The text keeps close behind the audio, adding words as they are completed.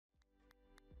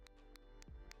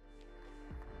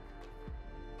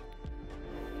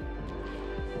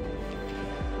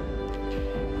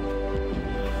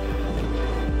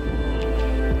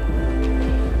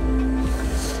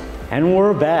And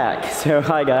we're back. So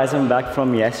hi guys, I'm back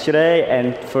from yesterday,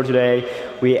 and for today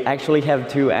we actually have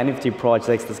two NFT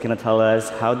projects that's gonna tell us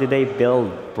how did they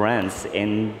build brands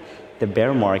in the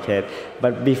bear market.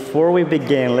 But before we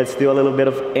begin, let's do a little bit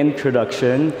of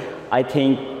introduction. I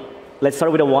think let's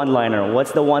start with a one-liner.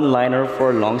 What's the one-liner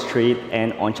for Longstreet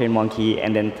and On-Chain Monkey,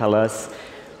 and then tell us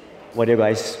what you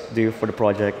guys do for the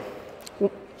project.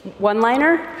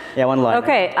 One-liner? Yeah, one-liner.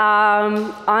 Okay,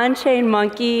 On-Chain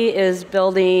Monkey is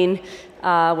building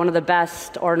one of the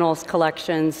best ordinals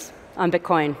collections on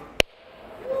Bitcoin.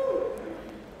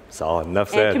 Solid, enough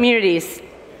said. And communities.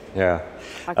 Yeah.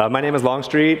 My name is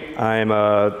Longstreet. I'm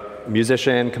a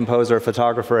musician, composer,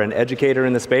 photographer, and educator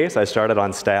in the space. I started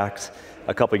on Stacks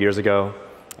a couple years ago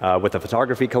with a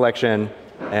photography collection,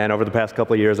 and over the past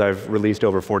couple of years I've released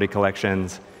over 40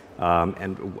 collections.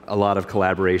 And a lot of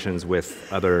collaborations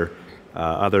with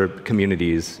other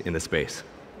communities in the space.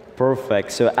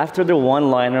 Perfect. So after the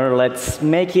one-liner, let's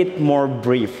make it more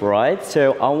brief, right?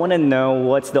 So I want to know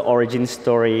what's the origin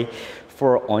story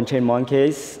for On-Chain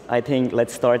Monkeys. I think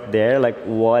let's start there. Like,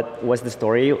 what was the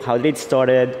story? How did it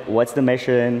started? What's the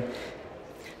mission?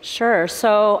 Sure.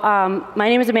 So my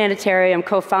name is Amanda Terry. I'm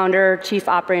co-founder, chief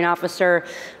operating officer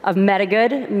of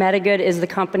MetaGood. MetaGood is the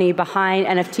company behind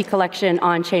NFT collection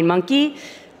On-Chain Monkey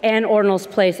and Ordinals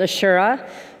Place Ashura.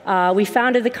 We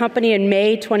founded the company in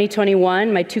May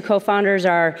 2021. My two co-founders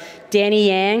are Danny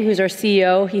Yang, who's our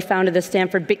CEO. He founded the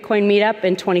Stanford Bitcoin Meetup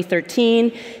in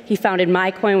 2013. He founded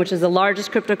MyCoin, which is the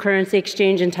largest cryptocurrency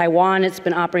exchange in Taiwan. It's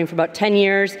been operating for about 10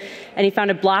 years. And he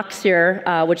founded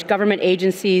Blockseer, which government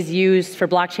agencies use for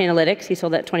blockchain analytics. He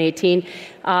sold that in 2018.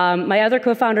 My other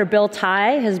co-founder, Bill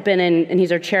Tai, has been in, and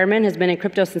he's our chairman, has been in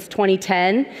crypto since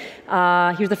 2010.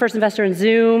 He was the first investor in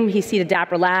Zoom. He seeded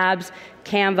Dapper Labs,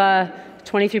 Canva,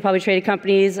 23 publicly traded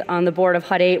companies, on the board of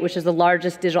Hut 8, which is the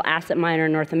largest digital asset miner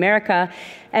in North America.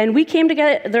 And we came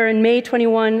together in May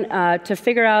 21 to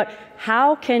figure out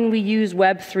how can we use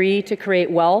Web3 to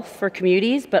create wealth for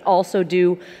communities, but also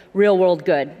do real world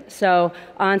good. So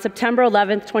on September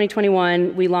 11th,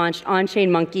 2021, we launched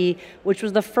On-Chain Monkey, which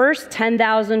was the first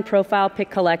 10,000 profile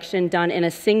pic collection done in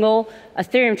a single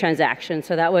Ethereum transaction.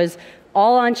 So that was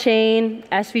all on-chain,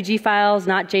 SVG files,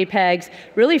 not JPEGs,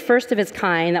 really first of its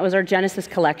kind. That was our Genesis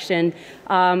collection.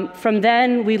 From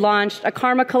then, we launched a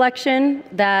Karma collection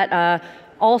that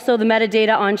also the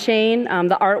metadata on-chain.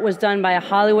 The art was done by a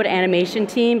Hollywood animation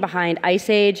team behind Ice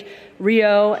Age,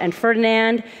 Rio, and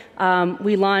Ferdinand.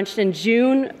 We launched in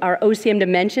June our OCM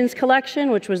Dimensions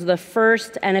collection, which was the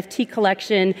first NFT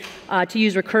collection to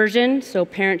use recursion, so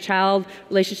parent-child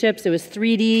relationships. It was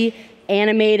 3D,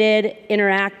 animated,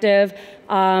 interactive.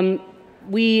 When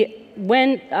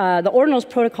the Ordinals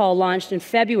protocol launched in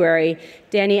February,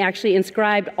 Danny actually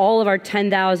inscribed all of our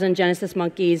 10,000 Genesis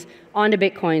monkeys onto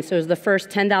Bitcoin. So it was the first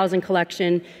 10,000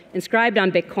 collection inscribed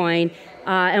on Bitcoin.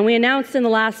 And we announced in the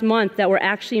last month that we're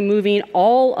actually moving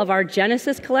all of our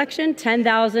Genesis collection,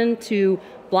 10,000, to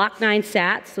Block 9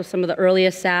 sats, so some of the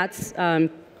earliest sats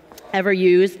ever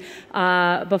used,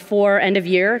 before end of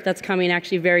year. That's coming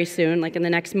actually very soon, like in the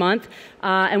next month.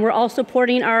 And we're also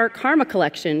porting our Karma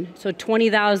collection, so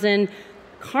 20,000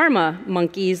 Karma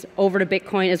monkeys over to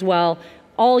Bitcoin as well,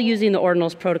 all using the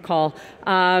Ordinals protocol.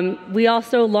 We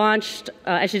also launched,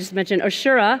 I should just mention,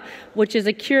 Ashura, which is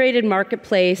a curated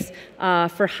marketplace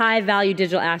for high-value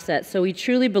digital assets. So we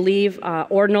truly believe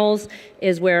Ordinals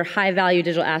is where high-value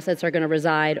digital assets are going to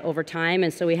reside over time,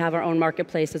 and so we have our own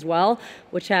marketplace as well,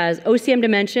 which has OCM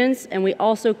Dimensions, and we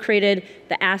also created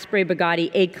the Asprey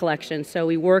Bugatti Egg Collection. So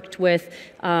we worked with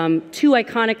two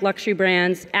iconic luxury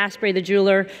brands, Asprey the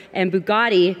jeweler and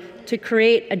Bugatti, to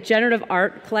create a generative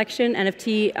art collection,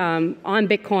 NFT, on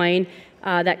Bitcoin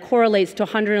that correlates to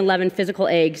 111 physical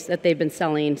eggs that they've been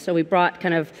selling. So we brought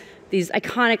kind of these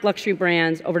iconic luxury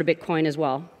brands over to Bitcoin as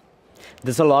well.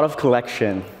 There's a lot of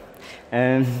collection.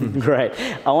 And great.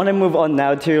 I want to move on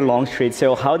now to Longstreet.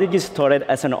 So how did you start it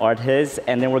as an artist?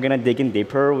 And then we're going to dig in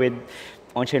deeper with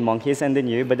On-Chain Monkeys and then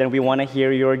you. But then we want to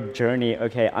hear your journey.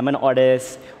 Okay, I'm an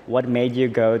artist. What made you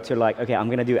go to like, okay, I'm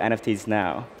going to do NFTs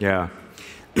now? Yeah.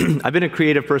 I've been a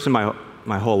creative person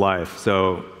my whole life.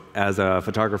 So as a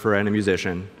photographer and a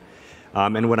musician.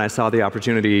 And when I saw the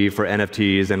opportunity for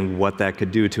NFTs and what that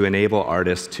could do to enable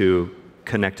artists to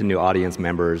connect to new audience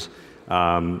members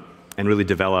and really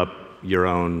develop your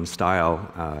own style,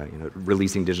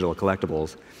 releasing digital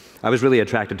collectibles, I was really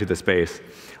attracted to the space.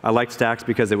 I liked Stacks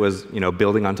because it was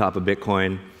building on top of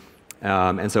Bitcoin.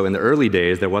 And so in the early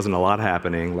days, there wasn't a lot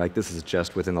happening. Like this is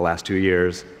just within the last 2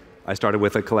 years. I started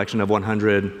with a collection of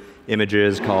 100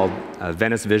 images called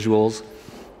Venice Visuals.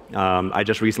 I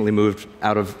just recently moved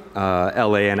out of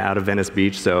LA and out of Venice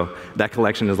Beach, so that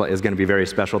collection is going to be very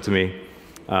special to me.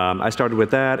 I started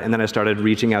with that, and then I started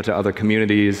reaching out to other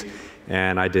communities,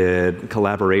 and I did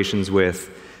collaborations with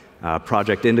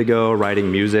Project Indigo,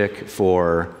 writing music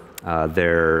for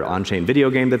their on-chain video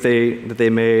game that they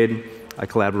made. I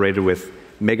collaborated with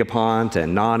Megapont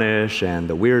and Nonish and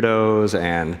the Weirdos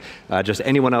and just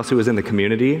anyone else who was in the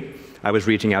community. I was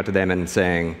reaching out to them and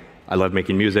saying, I love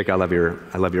making music, I love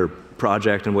your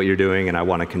project and what you're doing, and I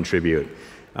want to contribute.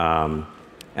 And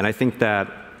I think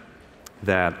that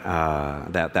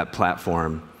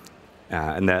platform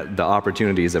and that the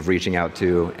opportunities of reaching out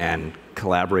to and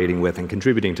collaborating with and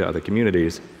contributing to other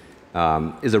communities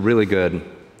is a really good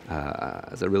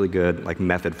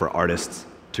method for artists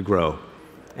to grow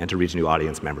and to reach new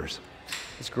audience members.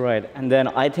 That's great. And then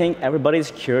I think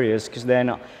everybody's curious, because then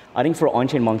I think for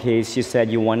On-Chain Monkeys, you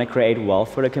said you want to create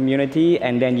wealth for the community,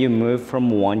 and then you move from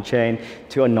one chain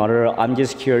to another. I'm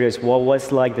just curious, what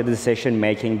was like the decision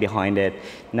making behind it?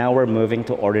 Now we're moving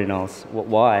to ordinals.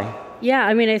 Why? Yeah,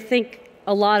 I mean, I think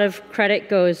a lot of credit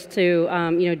goes to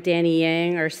Danny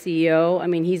Yang, our CEO. I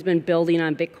mean, he's been building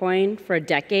on Bitcoin for a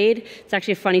decade. It's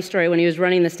actually a funny story. When he was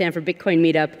running the Stanford Bitcoin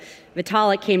meetup,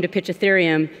 Vitalik came to pitch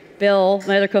Ethereum. Bill,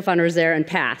 my other co-founder, was there and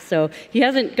passed. So he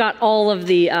hasn't got all of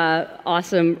the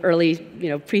awesome early,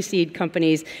 pre-seed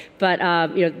companies, but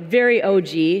very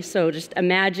OG. So just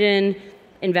imagine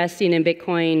investing in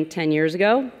Bitcoin 10 years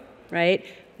ago, right?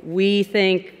 We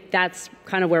think that's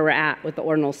kind of where we're at with the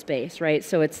ordinal space, right?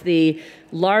 So it's the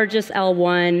largest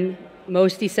L1,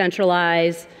 most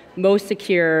decentralized, most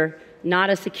secure,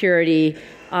 not a security.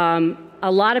 A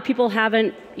lot of people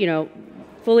haven't,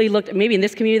 fully looked, maybe in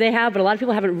this community they have, but a lot of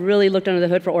people haven't really looked under the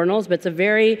hood for ordinals, but it's a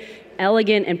very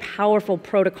elegant and powerful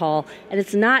protocol, and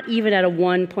it's not even at a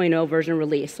 1.0 version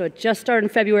release. So it just started in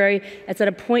February, it's at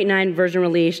a 0.9 version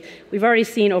release. We've already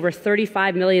seen over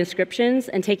 35 million inscriptions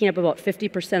and taking up about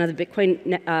 50% of the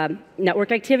Bitcoin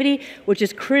network activity, which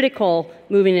is critical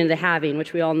moving into the halving,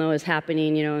 which we all know is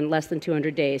happening in less than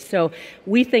 200 days. So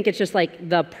we think it's just like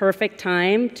the perfect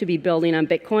time to be building on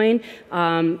Bitcoin.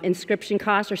 Inscription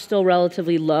costs are still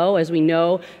relatively low, as we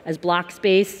know. As block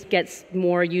space gets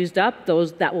more used up,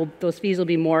 those fees will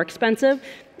be more expensive,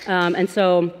 and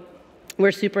so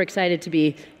we're super excited to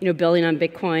be building on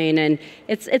Bitcoin. And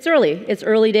it's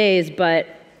early days, but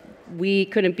we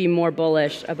couldn't be more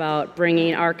bullish about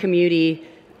bringing our community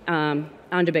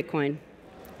onto Bitcoin.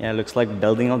 Yeah, it looks like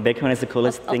building on Bitcoin is the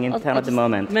coolest thing in town at the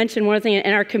moment. Mention one thing,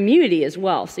 and our community as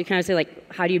well. So you kind of say,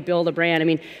 like, how do you build a brand? I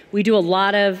mean, we do a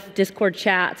lot of Discord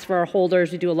chats for our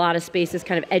holders. We do a lot of spaces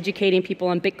kind of educating people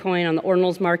on Bitcoin, on the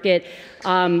ordinals market.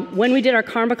 When we did our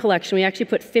Karma collection, we actually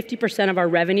put 50% of our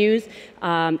revenues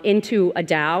into a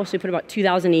DAO. So we put about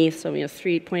 2,000 ETH, so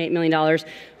 $3.8 million.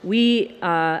 We,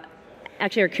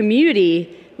 actually, our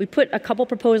community, we put a couple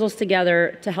proposals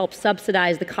together to help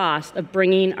subsidize the cost of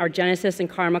bringing our Genesis and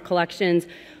Karma collections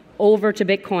over to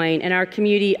Bitcoin. And our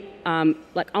community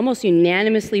almost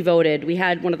unanimously voted. We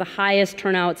had one of the highest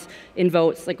turnouts in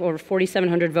votes, like over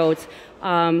 4,700 votes,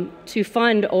 to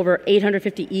fund over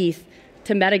 850 ETH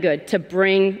to MetaGood to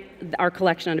bring our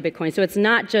collection onto Bitcoin. So it's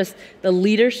not just the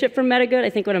leadership from MetaGood.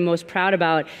 I think what I'm most proud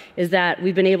about is that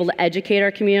we've been able to educate our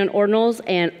community on ordinals,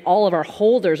 and all of our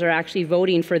holders are actually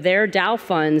voting for their DAO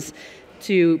funds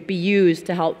to be used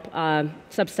to help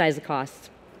subsidize the cost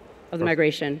of the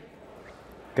migration.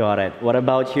 Got it. What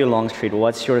about you, Longstreet?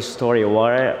 What's your story?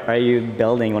 What are you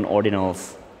building on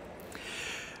ordinals?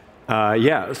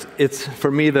 Yeah, for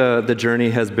me, the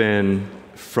journey has been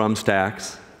from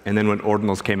stacks. And then when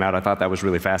ordinals came out, I thought that was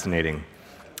really fascinating.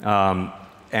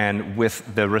 And with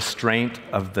the restraint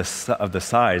of the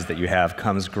size that you have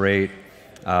comes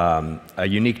a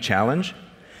unique challenge.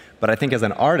 But I think as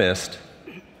an artist,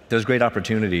 there's great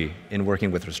opportunity in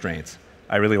working with restraints.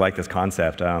 I really like this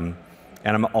concept. And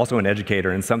I'm also an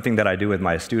educator, and something that I do with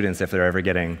my students if they're ever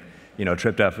getting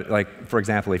tripped up. Like, for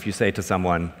example, if you say to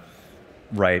someone,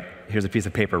 here's a piece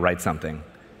of paper, write something.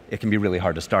 It can be really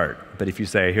hard to start. But if you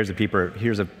say, here's a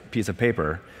piece of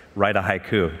paper, write a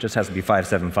haiku, it just has to be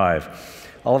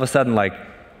 575. All of a sudden,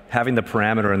 having the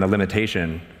parameter and the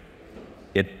limitation,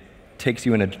 it takes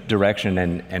you in a direction,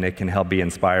 and it can help be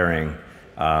inspiring,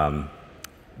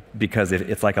 because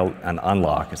it's like an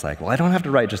unlock. It's like, well, I don't have to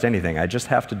write just anything. I just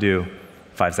have to do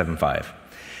 575.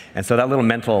 And so that little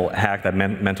mental hack, that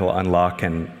mental unlock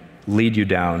can lead you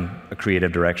down a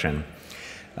creative direction.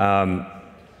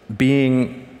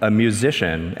 Being a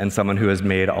musician and someone who has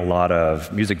made a lot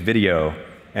of music video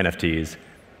NFTs,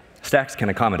 stacks can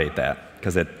accommodate that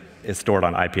because it is stored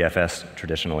on IPFS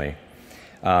traditionally.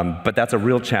 But that's a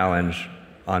real challenge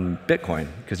on Bitcoin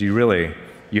because you really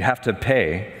you have to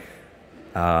pay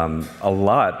a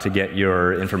lot to get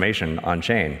your information on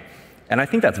chain. And I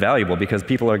think that's valuable because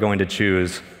people are going to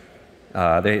choose,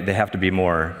 they have to be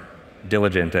more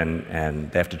diligent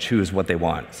and they have to choose what they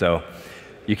want. So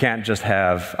you can't just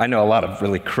have, I know a lot of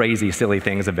really crazy, silly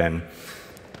things have been,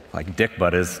 like dick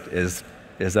butt is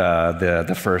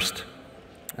the first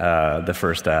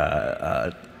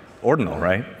ordinal,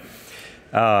 right?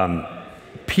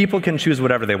 People can choose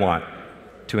whatever they want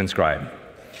to inscribe.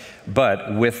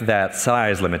 But with that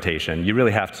size limitation, you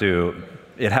really have to,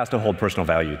 it has to hold personal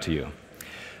value to you.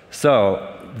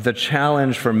 So the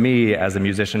challenge for me as a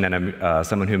musician and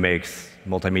someone who makes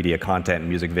multimedia content and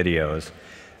music videos,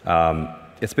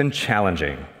 it's been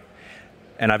challenging.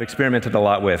 And I've experimented a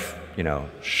lot with,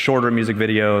 shorter music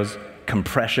videos,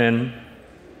 compression.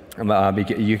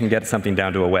 You can get something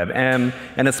down to a WebM,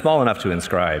 and it's small enough to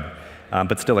inscribe,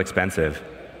 but still expensive.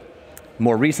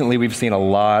 More recently, we've seen a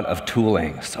lot of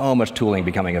tooling, so much tooling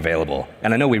becoming available.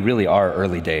 And I know we really are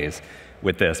early days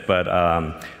with this, but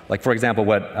like for example,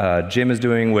 what Jim is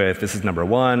doing with, this is number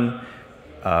one,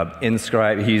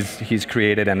 Inscribe, he's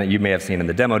created, and you may have seen in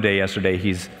the demo day yesterday,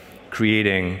 he's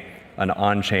creating an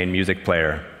on-chain music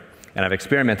player. And I've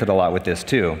experimented a lot with this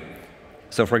too.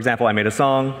 So for example, I made a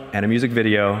song and a music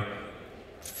video,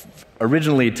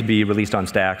 originally to be released on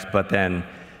Stacks, but then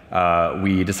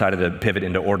we decided to pivot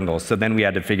into ordinals. So then we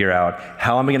had to figure out,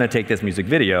 how am I going to take this music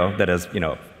video that is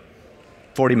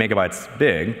 40 megabytes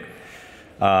big.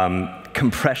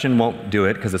 Compression won't do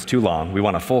it because it's too long. We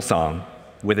want a full song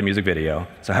with a music video.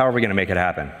 So how are we going to make it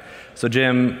happen? So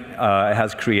Jim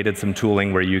has created some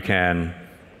tooling where you can,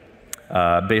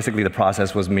 basically the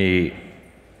process was me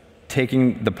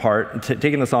taking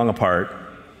the song apart,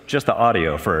 just the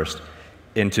audio first,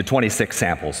 into 26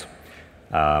 samples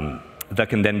that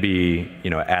can then be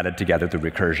added together through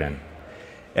recursion.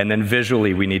 And then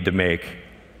visually, we need to make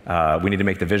the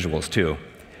visuals too.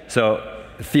 So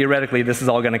theoretically, this is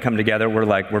all going to come together.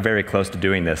 We're very close to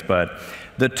doing this, but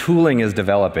the tooling is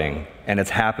developing, and it's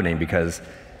happening because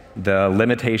the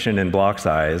limitation in block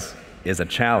size is a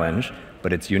challenge,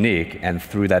 but it's unique, and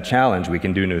through that challenge, we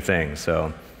can do new things.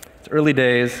 So it's early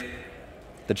days.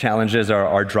 The challenges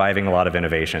are driving a lot of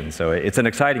innovation. So it's an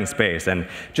exciting space, and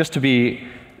just to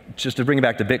bring it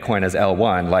back to Bitcoin as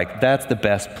L1, that's the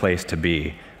best place to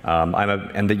be.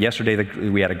 Yesterday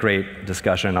we had a great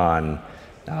discussion on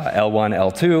L1,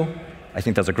 L2. I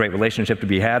think there's a great relationship to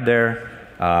be had there.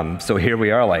 So here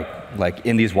we are, like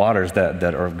in these waters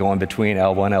that are going between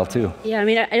L1, L2. Yeah, I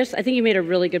mean, I think you made a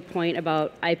really good point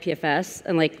about IPFS,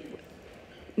 and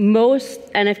most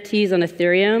NFTs on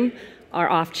Ethereum are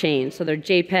off-chain, so they're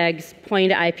JPEGs pointing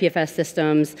to IPFS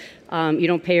systems. You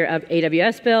don't pay your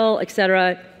AWS bill, et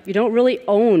cetera. You don't really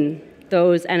own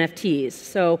those NFTs.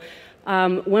 So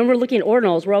when we're looking at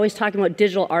ordinals, we're always talking about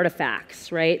digital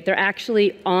artifacts, right? They're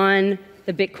actually on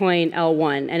the Bitcoin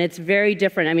L1, and it's very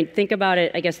different. I mean, think about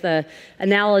it. I guess the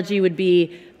analogy would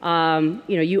be,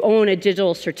 you own a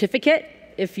digital certificate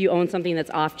if you own something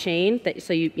that's off-chain.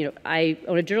 So I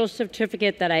own a digital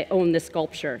certificate that I own this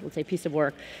sculpture, let's say piece of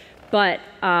work. But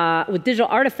with digital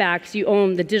artifacts, you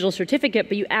own the digital certificate,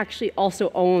 but you actually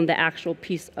also own the actual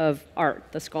piece of art,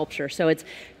 the sculpture. So it's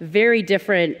very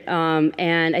different,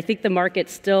 and I think the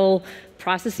market's still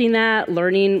processing that,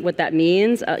 learning what that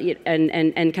means,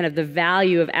 and kind of the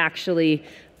value of actually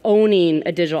owning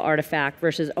a digital artifact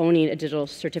versus owning a digital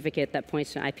certificate that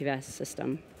points to an IPFS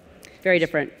system. Very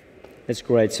different. That's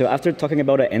great. So after talking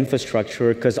about the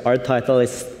infrastructure, because our title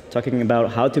is talking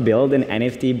about how to build an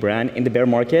NFT brand in the bear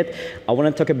market, I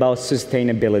want to talk about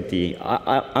sustainability.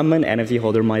 I'm an NFT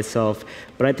holder myself,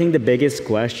 but I think the biggest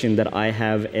question that I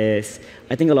have is,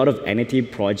 I think a lot of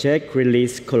NFT projects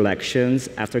release collections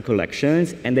after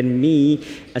collections, and then me,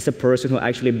 as a person who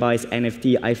actually buys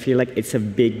NFT, I feel like it's a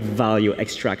big value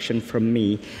extraction from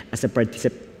me as a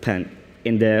participant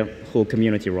in the whole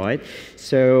community, right?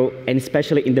 So, and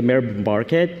especially in the bear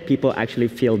market, people actually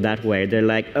feel that way. They're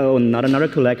like, oh, not another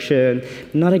collection,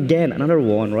 not again, another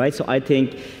one, right? So I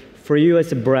think for you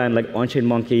as a brand like On-Chain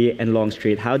Monkey and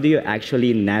Longstreet, how do you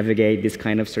actually navigate these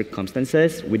kind of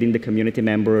circumstances within the community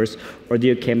members, or do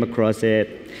you came across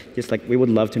it? Just we would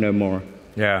love to know more.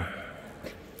 Yeah.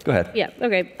 Go ahead. Yeah,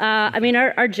 okay. I mean,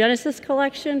 our Genesis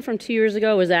collection from 2 years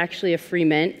ago was actually a free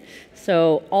mint.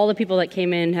 So all the people that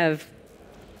came in have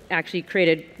actually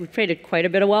we've created quite a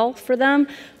bit of wealth for them.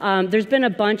 There's been a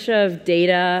bunch of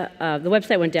data. The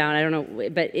website went down, I don't know,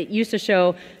 but it used to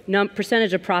show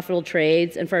percentage of profitable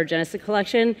trades, and for our Genesis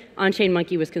collection, On-Chain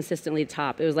Monkey was consistently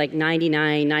top. It was like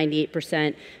 99,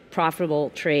 98% profitable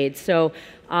trades. So,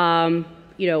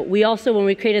 we also, when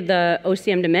we created the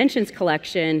OCM Dimensions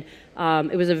collection,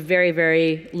 it was a very,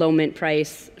 very low mint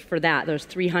price for that. Those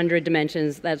 300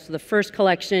 dimensions. That's the first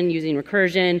collection using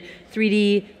recursion,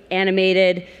 3D,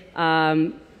 animated,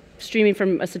 streaming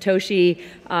from a Satoshi.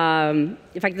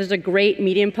 In fact, there's a great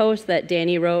Medium post that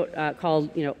Danny wrote called,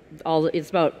 it's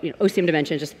about OCM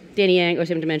dimensions, just Danny Yang,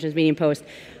 OCM dimensions, Medium post.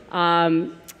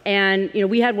 And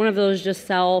we had one of those just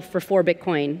sell for 4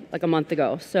 Bitcoin like a month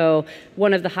ago. So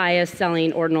one of the highest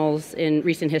selling ordinals in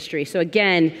recent history. So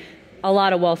again, a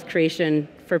lot of wealth creation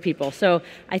for people. So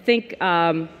I think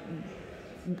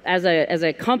as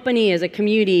a company, as a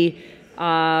community,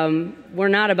 we're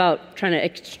not about trying to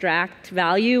extract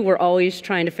value. We're always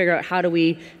trying to figure out how do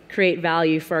we create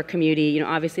value for our community.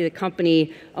 Obviously the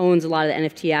company owns a lot of the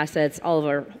NFT assets. All of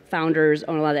our founders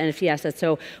own a lot of the NFT assets.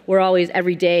 So we're always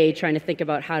every day trying to think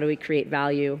about how do we create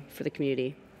value for the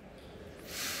community.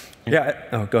 Yeah,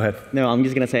 oh, go ahead. No, I'm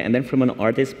just gonna say, and then from an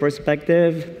artist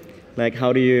perspective, like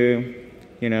how do you,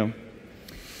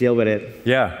 deal with it?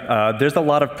 Yeah, there's a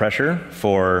lot of pressure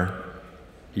for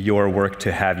your work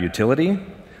to have utility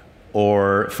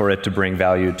or for it to bring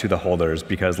value to the holders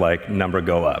because number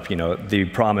go up. The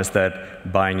promise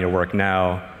that buying your work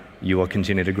now, you will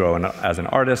continue to grow as an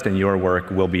artist and your work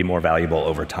will be more valuable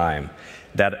over time.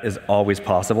 That is always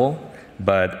possible,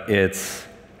 but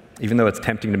even though it's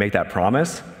tempting to make that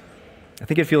promise, I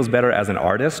think it feels better as an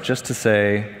artist just to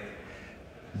say,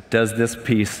 does this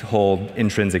piece hold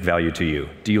intrinsic value to you?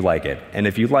 Do you like it? And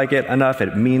if you like it enough,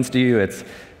 it means to you,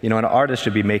 an artist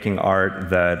should be making art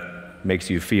that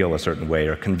makes you feel a certain way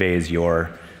or conveys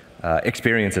your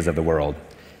experiences of the world.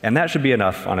 And that should be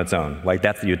enough on its own.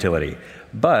 That's the utility.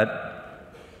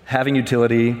 But having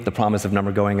utility, the promise of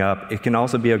number going up, it can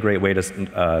also be a great way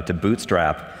to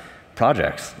bootstrap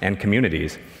projects and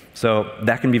communities. So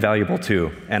that can be valuable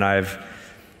too. And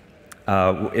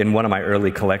in one of my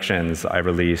early collections, I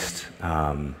released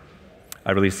some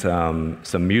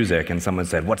music, and someone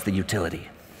said, "What's the utility?"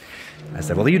 I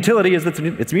said, well, the utility is that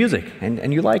it's music,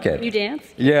 and you like it. You dance?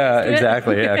 Yeah,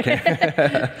 exactly. Yeah,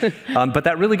 okay. But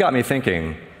that really got me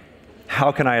thinking,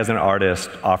 how can I, as an artist,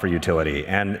 offer utility?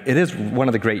 And it is one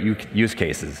of the great use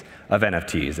cases of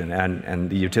NFTs, and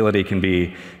the utility can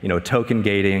be, token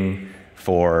gating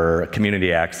for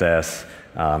community access,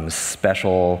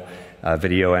 special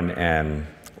video and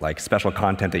special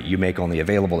content that you make only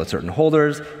available to certain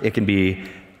holders. It can be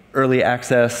early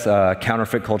access.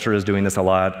 Counterfeit culture is doing this a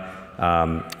lot.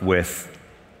 With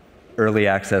early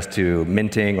access to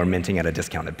minting or minting at a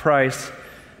discounted price.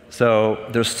 So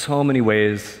there's so many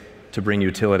ways to bring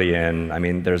utility in. I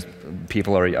mean,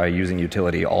 people are using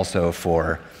utility also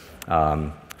for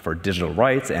digital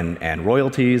rights and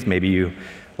royalties. Maybe you,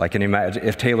 can imagine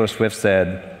if Taylor Swift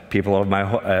said, people of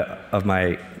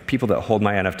my people that hold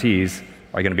my NFTs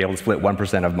are going to be able to split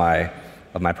 1%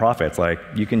 of my profits.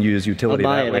 You can use utility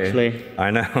that way. Actually. I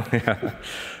know. Yeah.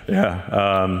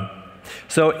 Yeah.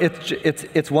 So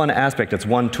it's one aspect, it's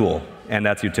one tool, and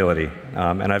that's utility.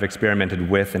 And I've experimented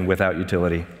with and without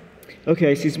utility.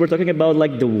 Okay, since we're talking about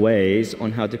the ways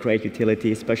on how to create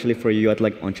utility, especially for you at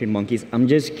On-Chain Monkeys, I'm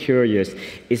just curious,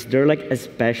 is there a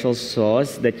special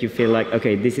sauce that you feel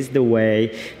okay, this is the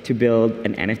way to build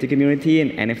an NFT community,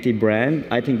 an NFT brand?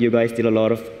 I think you guys did a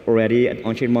lot of already at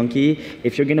On-Chain Monkey.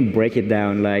 If you're gonna break it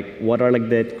down, what are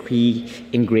the key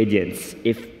ingredients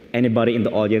if anybody in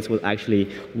the audience would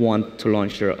actually want to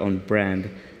launch their own brand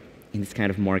in this kind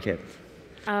of market?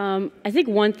 I think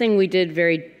one thing we did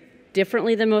very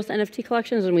differently than most NFT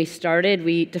collections, when we started,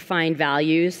 we defined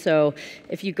values. So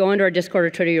if you go into our Discord or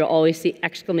Twitter, you'll always see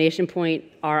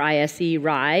 !RISE,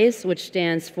 RISE, which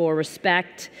stands for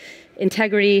respect,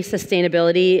 integrity,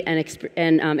 sustainability,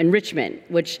 and enrichment,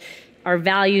 which are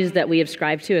values that we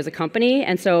ascribe to as a company.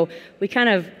 And so we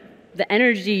the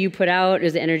energy you put out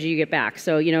is the energy you get back.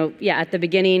 So, at the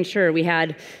beginning, sure, we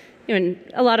had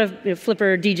a lot of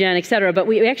Flipper, degen, et cetera, but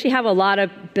we actually have a lot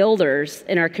of builders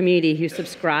in our community who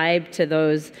subscribe to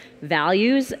those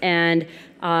values. And,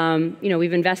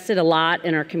 we've invested a lot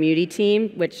in our community team,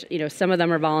 which, some of them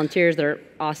are volunteers, they're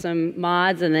awesome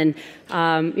mods, and then,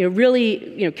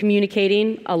 really,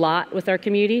 communicating a lot with our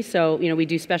community. So, we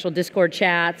do special Discord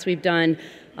chats, we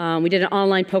did an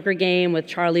online poker game with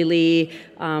Charlie Lee,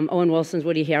 Owen Wilson's,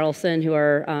 Woody Harrelson, who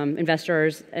are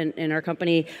investors in our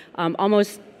company.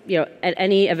 Almost, at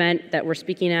any event that we're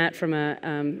speaking at from a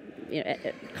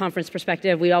conference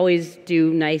perspective, we always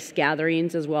do nice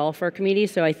gatherings as well for our community.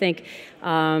 So I think,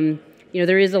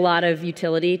 there is a lot of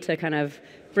utility to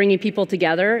bringing people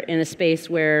together in a space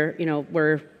where,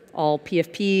 we're all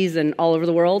PFPs and all over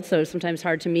the world, so sometimes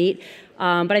hard to meet.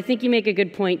 But I think you make a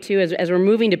good point too. As we're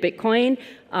moving to Bitcoin,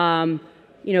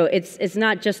 it's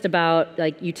not just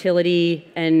about utility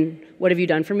and what have you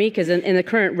done for me? Because in the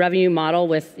current revenue model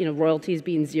with royalties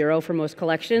being 0 for most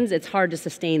collections, it's hard to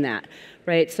sustain that,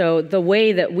 right? So the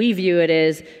way that we view it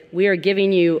is we are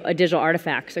giving you a digital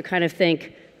artifact. So kind of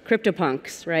think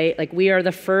CryptoPunks, right? Like we are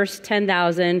the first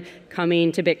 10,000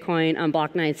 coming to Bitcoin on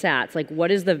Block 9 sats. Like what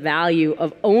is the value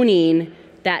of owning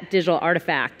that digital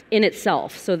artifact in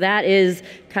itself? So that is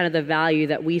kind of the value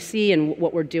that we see, and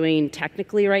what we're doing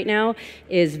technically right now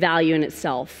is value in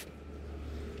itself.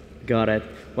 Got it.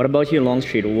 What about you,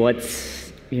 Longstreet?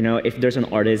 What's, if there's an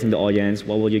artist in the audience,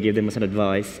 what will you give them as an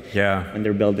advice when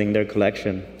they're building their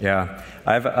collection? Yeah,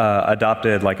 I've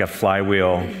adopted like a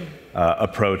flywheel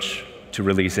approach to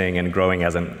releasing and growing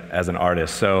as an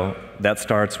artist. So that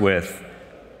starts with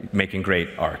making great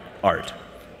art,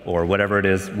 or whatever it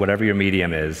is, whatever your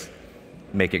medium is,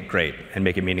 make it great and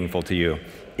make it meaningful to you.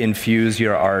 Infuse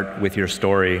your art with your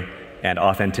story and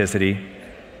authenticity.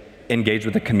 Engage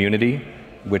with the community,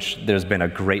 which there's been a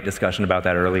great discussion about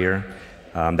that earlier.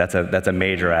 That's a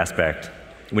major aspect.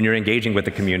 When you're engaging with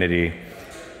the community,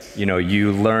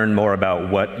 you learn more about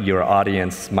what your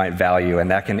audience might value, and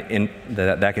that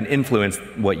can influence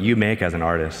what you make as an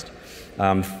artist.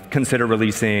 Consider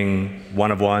releasing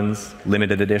one-of-ones,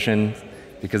 limited editions,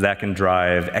 because that can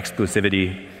drive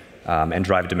exclusivity and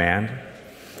drive demand.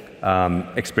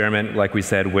 Experiment, like we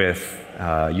said, with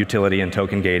utility and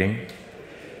token gating,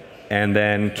 and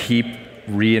then keep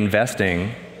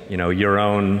reinvesting.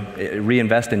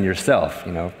 Reinvest in yourself.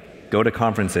 Go to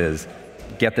conferences,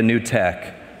 get the new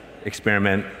tech,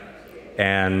 experiment,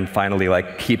 and finally,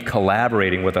 keep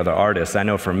collaborating with other artists. I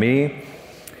know for me,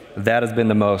 that has been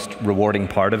the most rewarding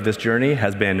part of this journey,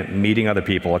 has been meeting other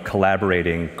people,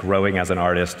 collaborating, growing as an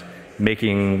artist,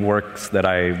 making works that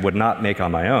I would not make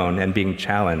on my own, and being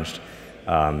challenged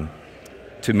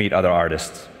to meet other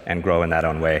artists and grow in that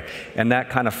own way. And that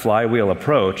kind of flywheel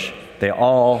approach, they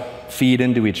all feed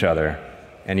into each other.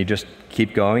 And you just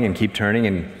keep going and keep turning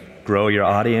and grow your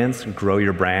audience, grow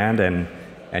your brand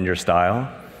and your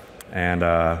style. And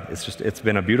it's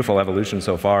been a beautiful evolution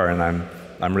so far, and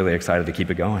I'm really excited to keep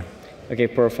it going. Okay,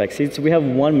 perfect. Since we have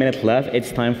 1 minute left,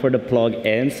 it's time for the plug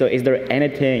in. So is there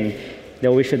anything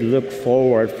that we should look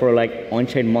forward for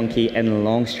On-Chain Monkey and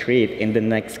Longstreet in the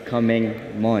next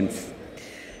coming months?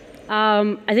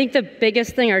 I think the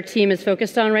biggest thing our team is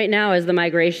focused on right now is the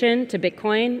migration to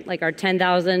Bitcoin, like our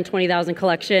 10,000, 20,000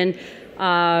 collection.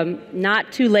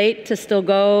 Not too late to still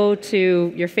go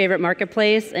to your favorite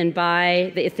marketplace and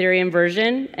buy the Ethereum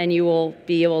version, and you will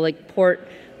be able to port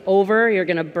over. You're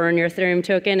going to burn your Ethereum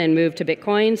token and move to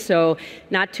Bitcoin. So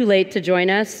not too late to join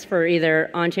us for either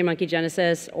On-Chain Monkey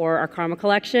Genesis or our Karma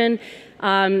collection.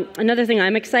 Another thing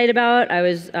I'm excited about,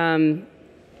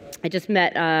 I just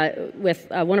met with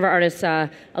one of our artists,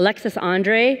 Alexis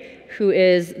Andre, who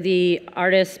is the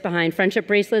artist behind Friendship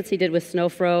Bracelets. He did with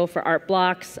Snowfro for art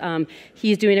blocks.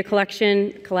 He's doing a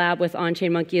collection collab with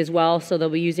On-Chain Monkey as well, so they'll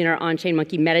be using our On-Chain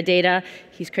Monkey metadata.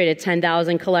 He's created a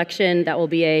 10,000 collection that will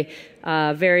be a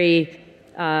very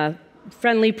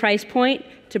friendly price point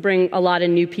to bring a lot of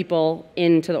new people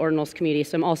into the Ordinals community.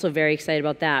 So I'm also very excited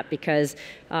about that because,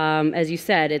 as you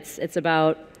said, it's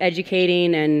about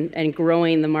educating and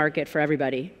growing the market for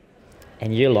everybody.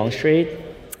 And you, Longstreet?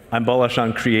 I'm bullish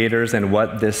on creators and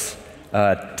what this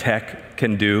tech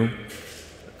can do,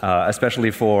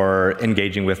 especially for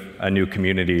engaging with a new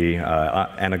community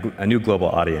and a new global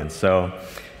audience. So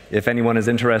if anyone is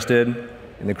interested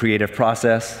in the creative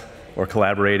process or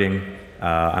collaborating,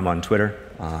 I'm on Twitter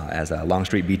as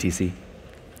Longstreet BTC.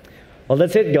 Well,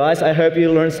 that's it, guys. I hope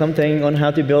you learned something on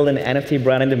how to build an NFT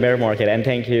brand in the bear market, and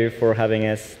thank you for having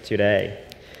us today.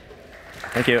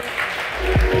 Thank you.